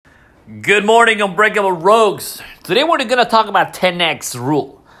Good morning, Unbreakable Rogues. Today we're going to talk about 10x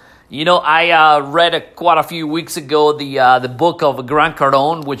rule. You know, I read quite a few weeks ago the book of Grant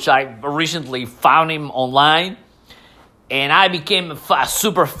Cardone, which I recently found him online, and I became a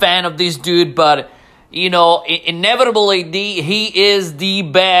super fan of this dude. But you know, inevitably, he is the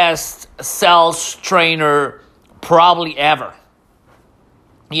best sales trainer probably ever.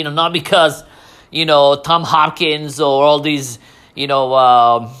 You know, not because Tom Hopkins or all these.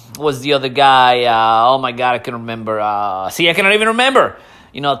 Was the other guy? Oh my God, I can remember. I cannot even remember.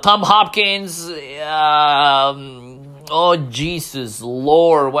 Tom Hopkins. Oh Jesus,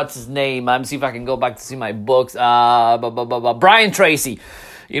 Lord, what's his name? I'm see if I can go back to see my books. Brian Tracy.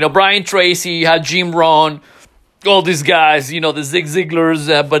 Brian Tracy had Jim Rohn. All these guys. The Zig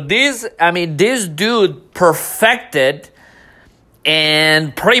Ziglars. But this dude perfected,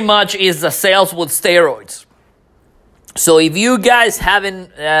 and pretty much is the sales with steroids. So if you guys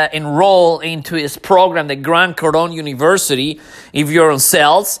haven't enrolled into his program, the Grant Cardone University, if you're on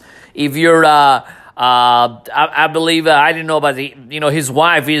sales, if you're, I believe, I didn't know about his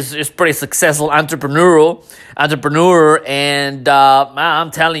wife is pretty successful entrepreneur, and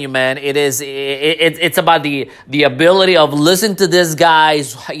I'm telling you, man, it's about the ability of listening to these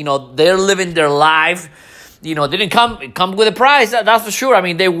guys. They're living their life. They didn't come with a price, that's for sure.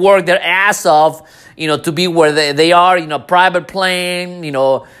 They work their ass off, to be where they are, private plane,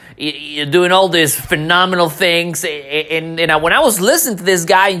 doing all these phenomenal things. And when I was listening to this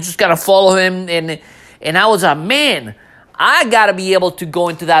guy and just kind of follow him, and I was like, man, I got to be able to go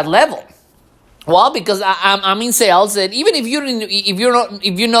into that level. Well, because I'm in sales, and even if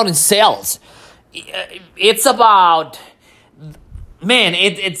you're not in sales, it's about, man,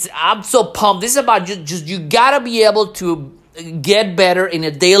 I'm so pumped. This is about just you got to be able to get better in a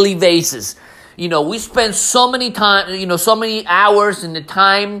daily basis. We spend so many hours in the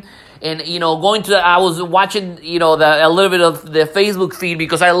time, and going to. I was watching, a little bit of the Facebook feed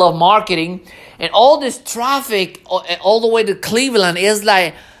because I love marketing, and all this traffic all the way to Cleveland is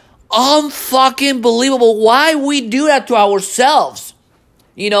like unfucking believable. Why we do that to ourselves?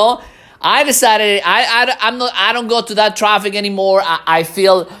 I decided I don't go to that traffic anymore. I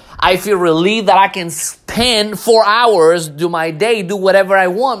feel relieved that I can spend 4 hours, do my day, do whatever I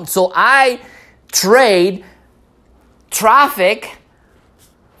want. So I trade traffic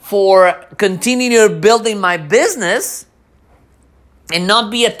for continuing building my business and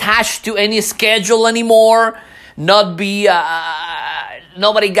not be attached to any schedule anymore. Not be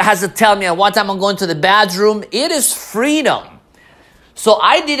nobody has to tell me at what time I'm going to the bathroom. It is freedom. So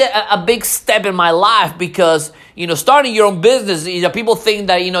I did a big step in my life because, starting your own business, people think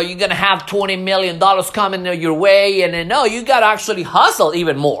that, you're going to have $20 million coming your way. And then, no, you got to actually hustle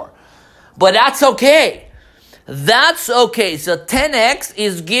even more. But that's okay. That's okay. So 10X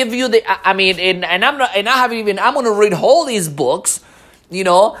is give you I'm going to read all these books.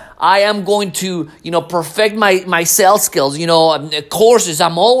 I am going to, perfect my sales skills, courses.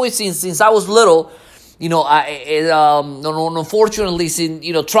 I'm always, since I was little, unfortunately,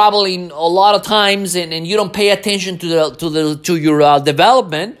 traveling a lot of times and you don't pay attention to your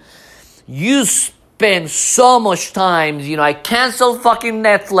development, you spend so much time. I canceled fucking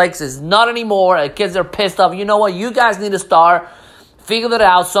Netflix. It's not anymore. The kids are pissed off. You know what? You guys need to start figuring it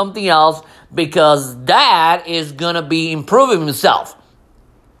out something else, because that is gonna be improving himself.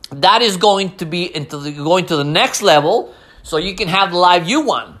 That is going to be going to the next level, so you can have the life you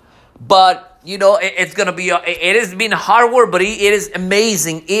want. But it's going to be, it has been hard work, but it is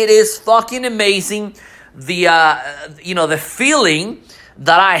amazing. It is fucking amazing. The feeling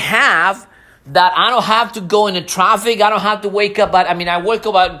that I have, that I don't have to go in the traffic. I don't have to wake up. I wake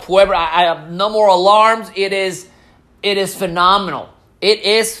up at whoever. I have no more alarms. It is phenomenal. It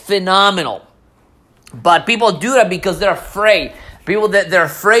is phenomenal. But people do that because they're afraid. People that they're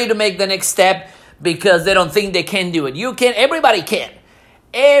afraid to make the next step because they don't think they can do it. You can. Everybody can.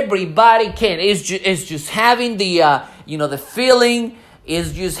 Everybody can. It's just having the the feeling.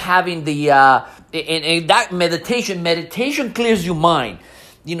 Is just having the and that meditation. Meditation clears your mind.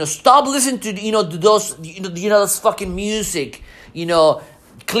 Stop listening to to those those fucking music.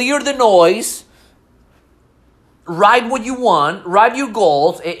 Clear the noise. Write what you want. Write your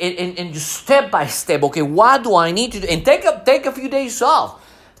goals, and just step by step. Okay, what do I need to do? And take a few days off.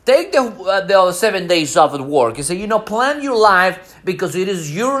 Take the 7 days off at work and say, plan your life, because it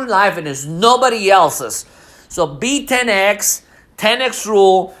is your life and it's nobody else's. So be 10X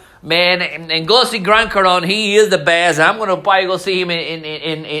rule, man, and go see Grant Cardone. He is the best. I'm going to probably go see him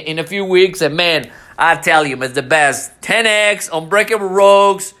in a few weeks. And man, I tell you, it's the best. 10X, Unbreakable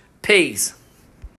Rogues. Peace.